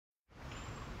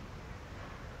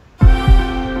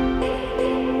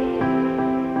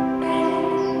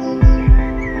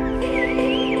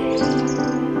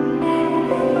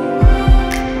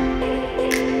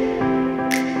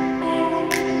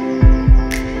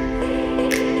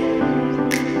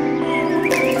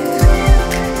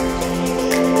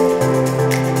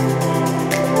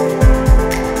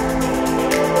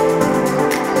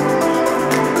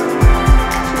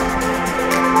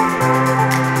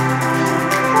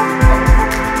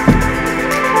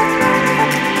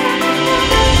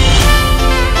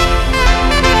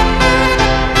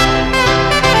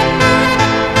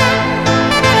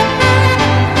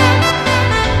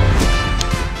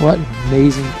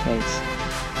amazing place.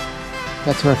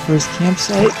 Got to our first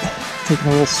campsite, taking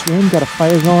a little swim, got a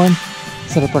fire going,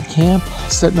 set up our camp,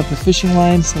 setting up the fishing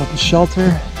line, set up a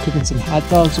shelter, cooking some hot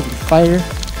dogs over the fire,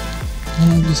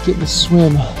 and just getting a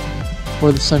swim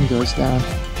before the sun goes down.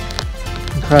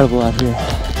 Incredible out here.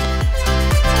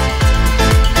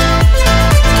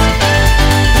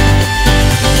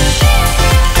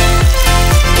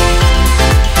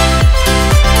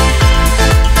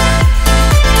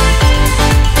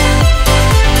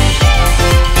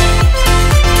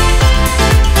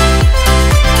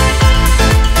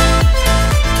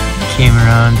 Came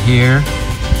around here,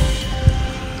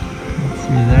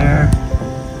 through there,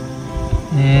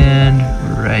 and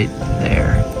right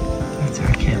there. That's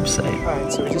our campsite.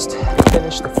 Alright, so we just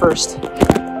finished the first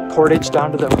portage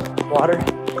down to the water.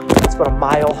 It's about a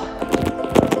mile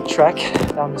trek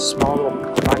down this small little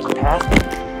rocky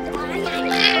path.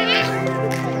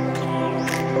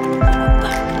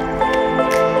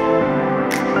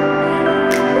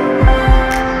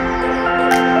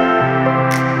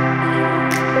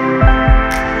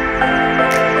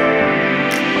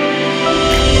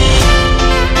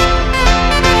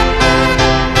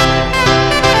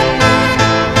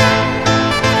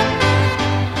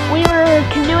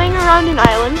 An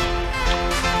island,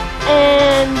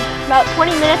 and about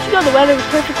 20 minutes ago the weather was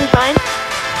perfectly fine,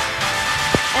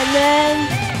 and then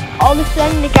all of a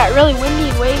sudden it got really windy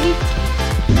and wavy.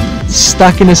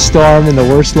 Stuck in a storm in the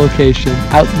worst location,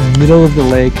 out in the middle of the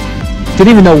lake. Didn't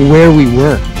even know where we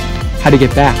were, how to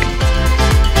get back.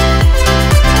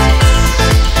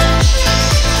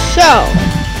 So,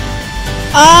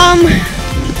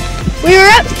 we were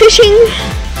out fishing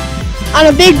on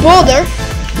a big boulder.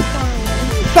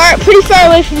 Pretty far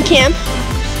away from camp.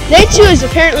 Day 2 is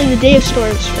apparently the day of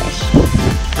storms for us.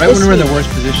 Right when we're in the worst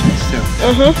positions too.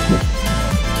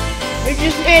 We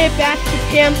just made it back to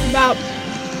camp about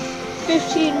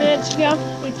 15 minutes ago.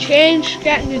 We changed,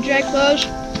 got into dry clothes.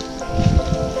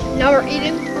 Now we're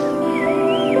eating.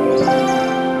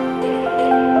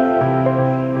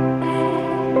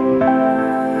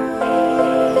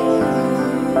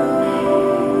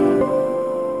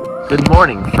 Good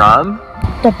morning from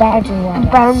the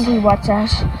Boundary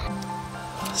Watchers.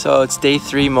 So it's day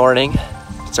 3 morning.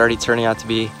 It's already turning out to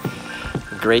be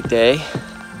a great day.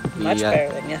 Much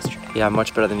better than yesterday. Yeah,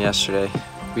 much better than yesterday.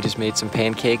 We just made some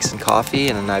pancakes and coffee,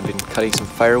 and then I've been cutting some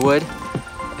firewood,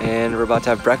 and we're about to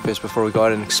have breakfast before we go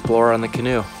out and explore on the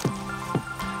canoe.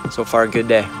 So far, a good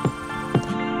day.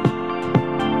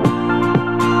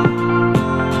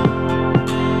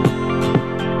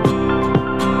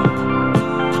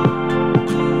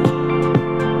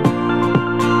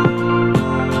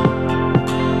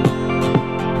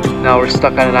 Now we're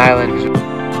stuck on an island.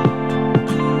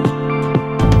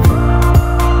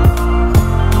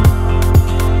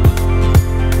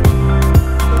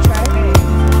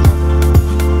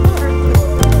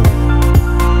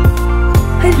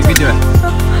 You can do it.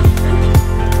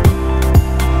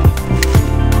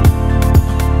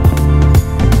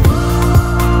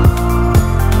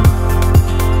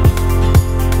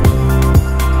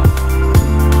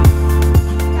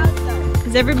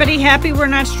 Is everybody happy we're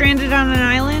not stranded on an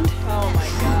island?